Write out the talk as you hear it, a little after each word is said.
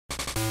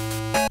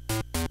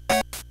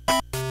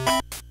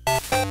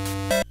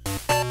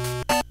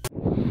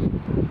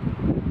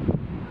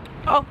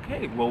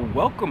Okay, well,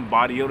 welcome,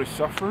 body odor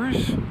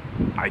sufferers.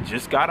 I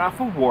just got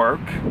off of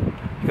work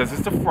because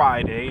it's a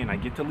Friday and I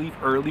get to leave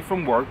early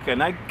from work,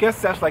 and I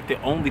guess that's like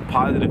the only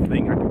positive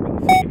thing I can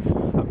really say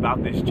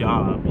about this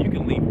job. You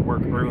can leave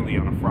work early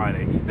on a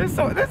Friday. There's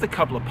a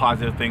couple of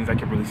positive things I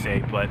can really say,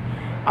 but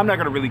I'm not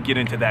gonna really get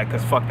into that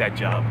because fuck that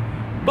job.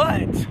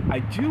 But I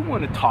do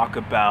want to talk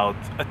about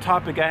a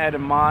topic I had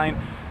in mind.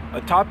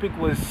 A topic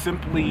was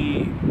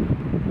simply,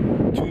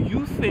 do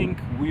you think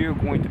we're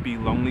going to be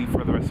lonely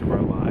for the rest of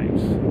our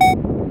lives?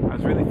 I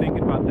was really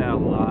thinking about that a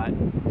lot.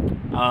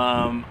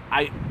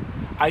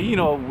 You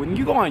know, when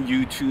you go on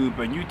YouTube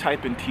and you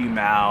type in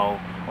T-Mal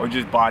or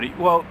just body,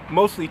 well,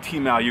 mostly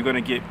T-Mal, you're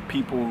gonna get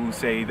people who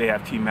say they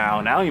have T-Mal,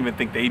 and I don't even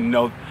think they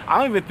know. I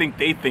don't even think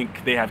they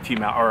think they have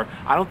T-Mal, or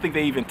I don't think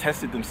they even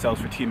tested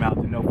themselves for T-Mal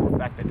to know for a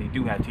fact that they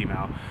do have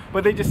T-Mal.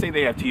 But they just say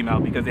they have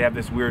T-Mal because they have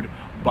this weird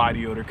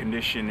body odor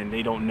condition and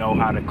they don't know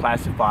how to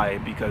classify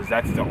it because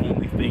that's the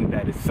only thing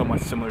that is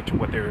somewhat similar to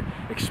what they're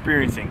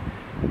experiencing.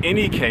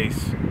 Any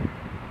case,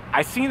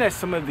 I seen that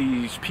some of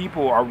these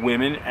people are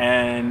women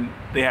and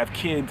they have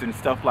kids and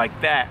stuff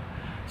like that.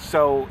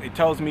 So it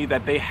tells me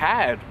that they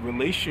had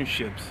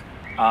relationships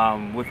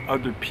with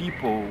other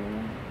people,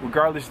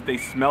 regardless if they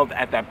smelled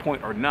at that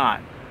point or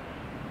not.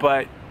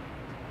 But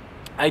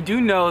I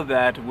do know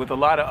that with a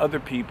lot of other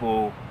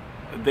people,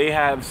 they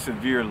have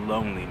severe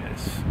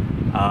loneliness.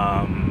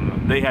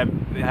 They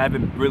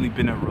haven't really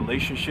been in a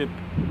relationship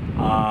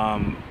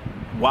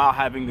while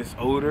having this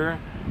odor.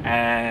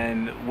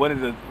 And one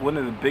of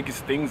the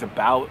biggest things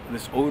about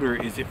this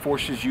odor is it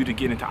forces you to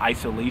get into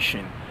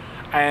isolation.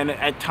 And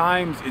at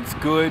times it's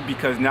good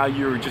because now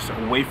you're just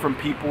away from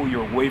people,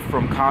 you're away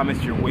from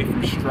comments, you're away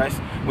from stress.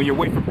 When you're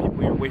away from people,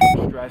 you're away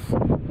from stress.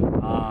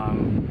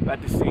 But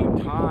at the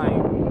same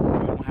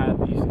time, you don't have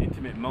these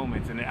intimate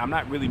moments. And I'm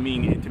not really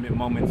meaning intimate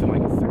moments in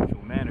like a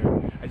sexual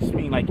manner. I just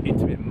mean like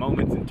intimate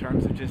moments in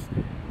terms of just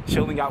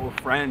chilling out with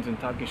friends and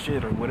talking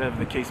shit or whatever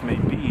the case may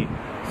be.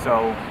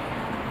 So,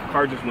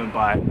 car just went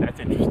by,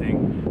 that's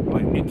interesting.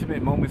 But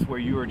intimate moments where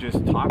you are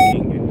just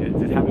talking and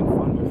just having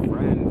fun with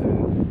friends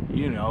and,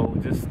 you know,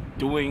 just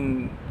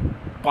doing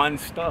fun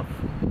stuff.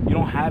 You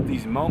don't have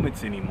these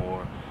moments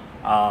anymore.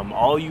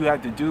 All you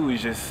have to do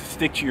is just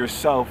stick to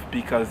yourself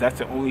because that's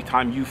the only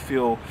time you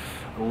feel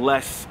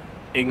less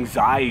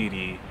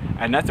anxiety.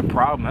 And that's a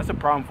problem. That's a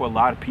problem for a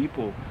lot of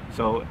people.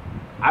 So,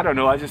 I don't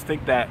know, I just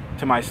think that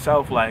to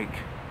myself, like,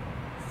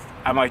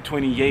 I'm like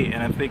 28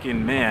 and I'm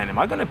thinking, man, am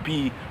I gonna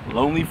be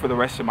lonely for the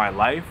rest of my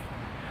life?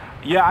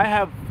 Yeah,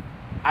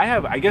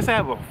 I guess I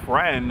have a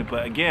friend,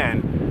 but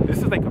again, this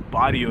is like a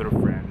body odor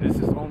friend. This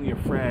is only a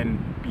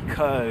friend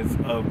because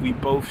we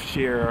both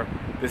share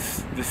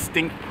this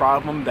distinct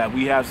problem that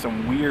we have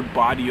some weird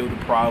body odor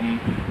problem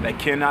that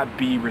cannot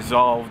be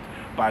resolved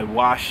by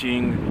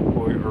washing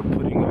or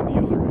putting on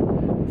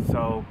deodorant.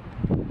 So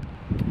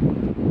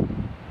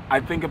I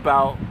think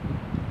about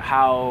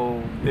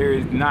how there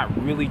is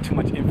not really too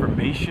much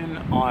information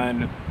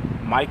on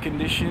my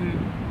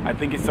condition. I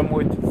think it's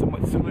somewhat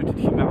similar to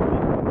T-Mal.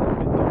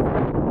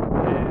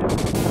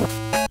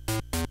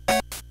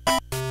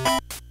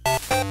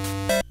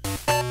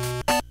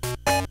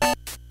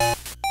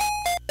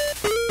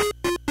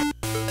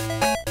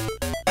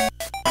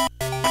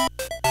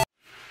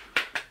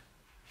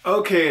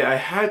 Okay, I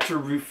had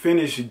to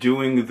finish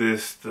doing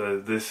this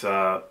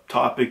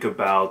topic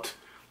about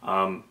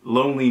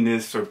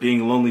loneliness or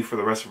being lonely for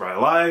the rest of our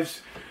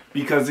lives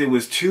because it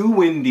was too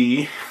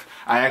windy.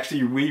 I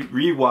actually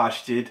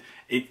rewatched it.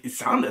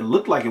 It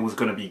looked like it was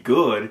going to be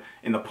good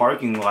in the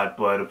parking lot,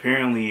 but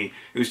apparently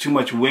it was too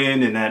much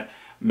wind and that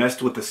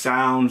messed with the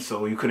sound,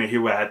 so you couldn't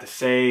hear what I had to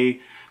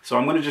say. So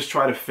I'm going to just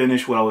try to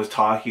finish what I was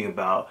talking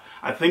about.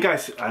 I think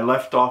I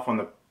left off on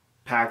the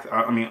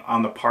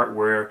on the part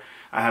where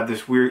I have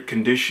this weird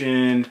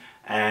condition,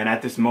 and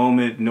at this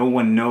moment no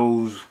one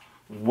knows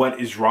what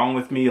is wrong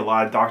with me. A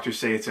lot of doctors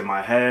say it's in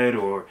my head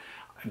or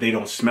they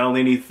don't smell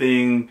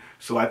anything.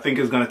 So I think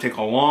it's going to take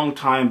a long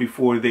time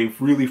before they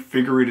really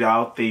figure it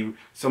out.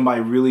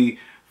 Somebody really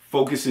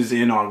focuses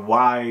in on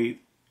why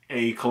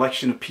a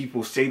collection of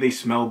people say they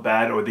smell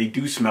bad or they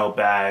do smell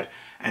bad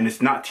and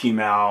it's not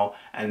T-Mal,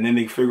 and then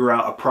they figure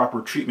out a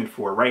proper treatment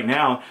for it. Right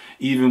now,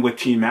 even with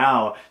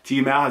T-Mal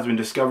has been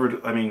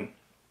discovered. I mean,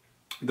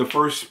 the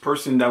first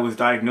person that was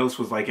diagnosed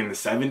was like in the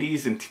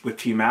 70s and with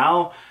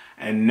T-Mal.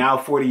 And now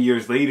 40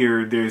 years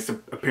later, there's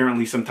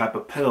apparently some type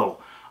of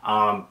pill.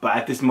 But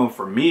at this moment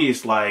for me,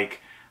 it's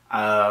like,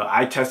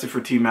 I tested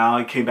for T-Mal,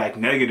 it came back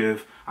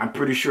negative. I'm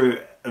pretty sure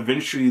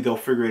eventually they'll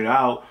figure it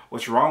out,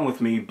 what's wrong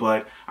with me,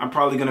 but I'm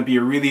probably gonna be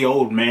a really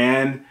old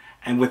man.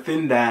 And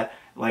within that,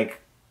 like,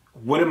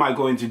 what am I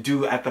going to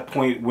do at the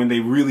point when they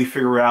really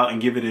figure out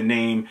and give it a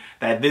name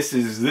that this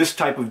is this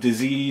type of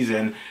disease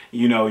and,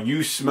 you know,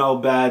 you smell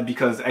bad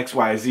because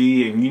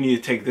XYZ and you need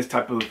to take this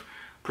type of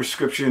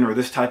prescription or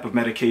this type of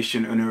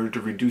medication in order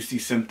to reduce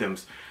these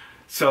symptoms.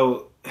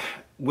 So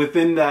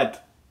within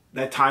that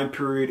time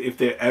period, if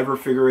they ever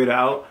figure it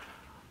out,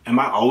 am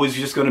I always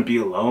just going to be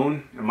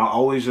alone? Am I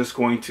always just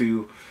going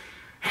to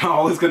I'm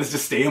always gonna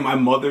just stay in my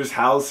mother's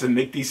house and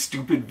make these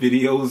stupid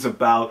videos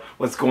about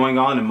what's going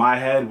on in my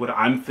head, what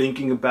I'm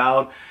thinking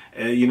about.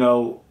 You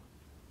know,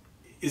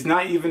 it's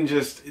not even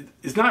just,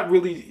 it's not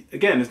really,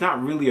 again, it's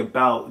not really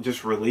about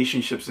just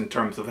relationships in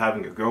terms of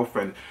having a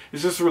girlfriend.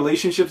 It's just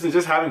relationships and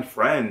just having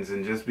friends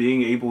and just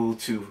being able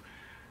to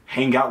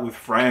hang out with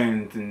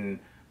friends and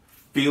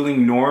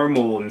feeling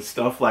normal and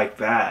stuff like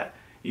that.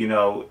 You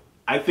know,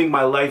 I think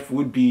my life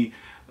would be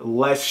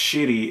less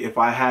shitty if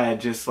I had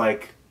just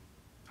like,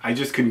 I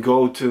just can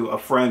go to a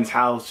friend's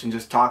house and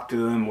just talk to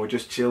them or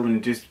just chill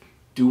and just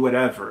do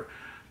whatever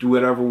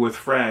with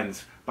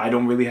friends. But I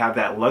don't really have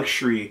that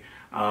luxury.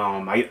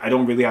 I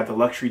don't really have the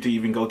luxury to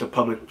even go to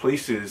public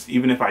places,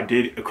 even if I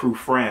did accrue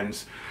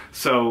friends.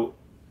 So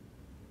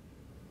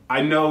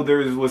I know there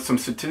was some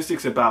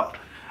statistics about,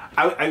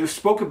 I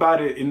spoke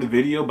about it in the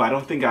video, but I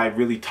don't think I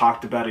really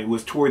talked about it. It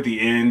was toward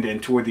the end,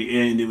 and toward the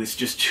end it was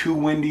just too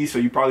windy, so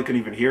you probably couldn't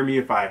even hear me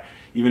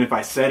even if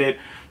I said it.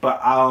 But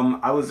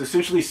I was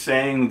essentially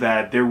saying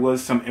that there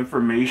was some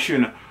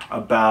information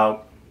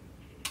about,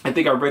 I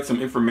think I read some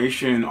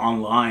information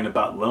online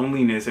about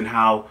loneliness and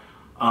how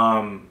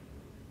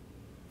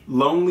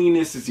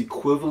loneliness is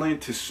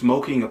equivalent to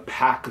smoking a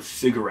pack of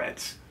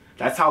cigarettes.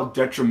 That's how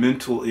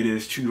detrimental it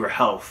is to your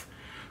health.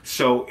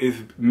 So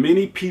if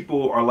many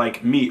people are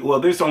like me,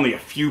 well, there's only a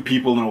few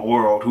people in the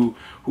world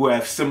who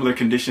have similar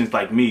conditions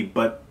like me,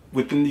 but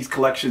within these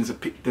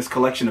this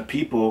collection of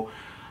people,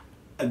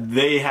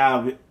 they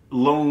have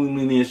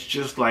loneliness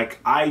just like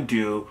I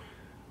do.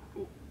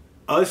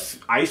 Us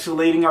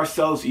isolating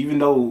ourselves, even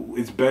though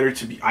it's better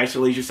to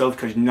isolate yourself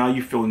because now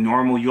you feel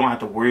normal, you don't have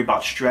to worry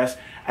about stress.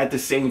 At the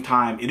same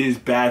time, it is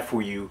bad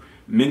for you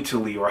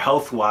mentally or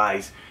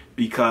health-wise,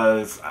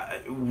 because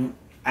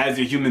as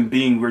a human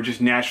being, we're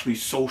just naturally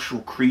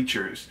social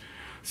creatures.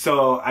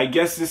 So I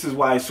guess this is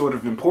why it's sort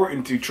of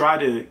important to try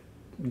to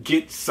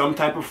get some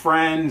type of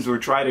friends, or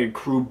try to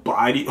accrue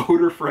body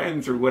odor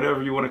friends, or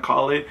whatever you want to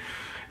call it.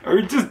 Or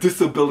just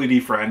disability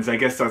friends, I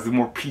guess that's a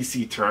more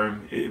PC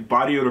term.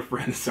 Body odor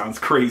friends sounds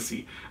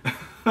crazy.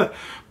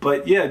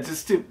 But yeah,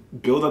 just to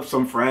build up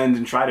some friends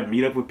and try to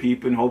meet up with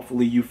people, and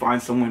hopefully you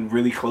find someone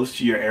really close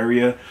to your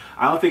area.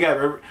 I don't think I've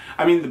ever,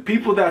 I mean, the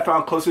people that I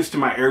found closest to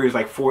my area is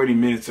like 40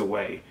 minutes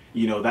away.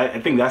 You know, that, I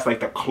think that's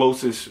like the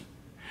closest.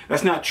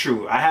 That's not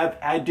true.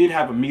 I did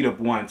have a meetup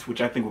once,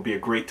 which I think would be a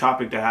great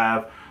topic to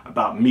have,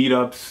 about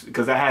meetups,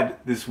 because I had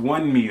this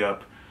one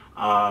meetup,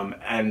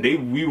 and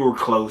we were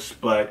close,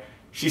 but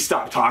she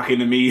stopped talking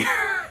to me.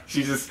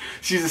 she just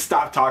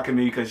stopped talking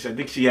to me because I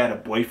think she had a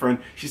boyfriend.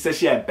 She said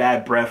she had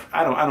bad breath.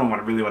 I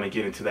don't really want to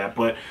get into that,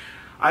 but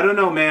I don't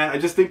know, man. I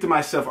just think to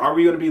myself, are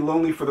we going to be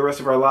lonely for the rest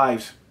of our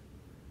lives?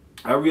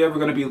 Are we ever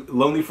going to be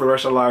lonely for the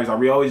rest of our lives? Are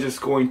we always just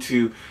going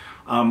to,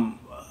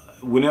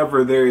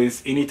 whenever there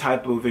is any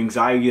type of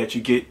anxiety that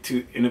you get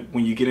to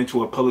when you get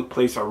into a public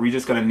place, are we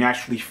just going to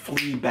naturally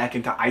flee back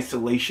into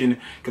isolation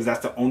because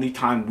that's the only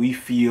time we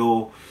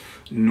feel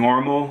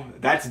normal?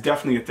 That's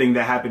definitely a thing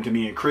that happened to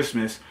me in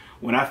Christmas,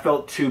 when I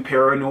felt too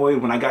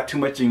paranoid, when I got too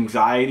much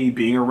anxiety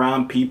being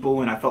around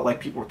people, and I felt like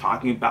people were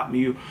talking about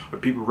me, or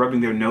people rubbing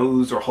their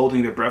nose or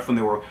holding their breath when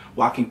they were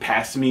walking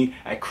past me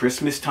at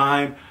Christmas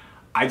time.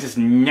 I just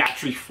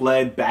naturally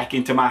fled back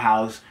into my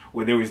house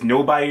where there was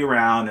nobody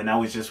around, and I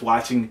was just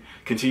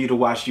continue to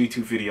watch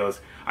YouTube videos.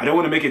 I don't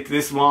want to make it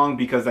this long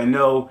because I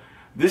know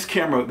this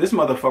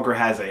motherfucker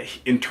has an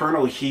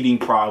internal heating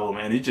problem,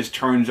 and it just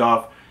turns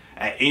off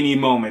at any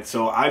moment.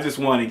 So I just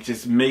want to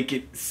just make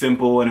it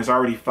simple, and it's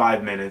already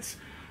 5 minutes.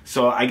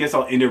 So I guess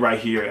I'll end it right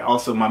here.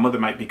 Also, my mother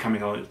might be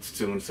coming home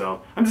soon,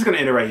 so I'm just going to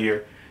end it right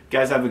here.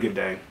 Guys, have a good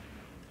day.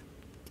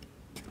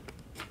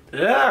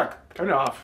 Yeah, turn it off.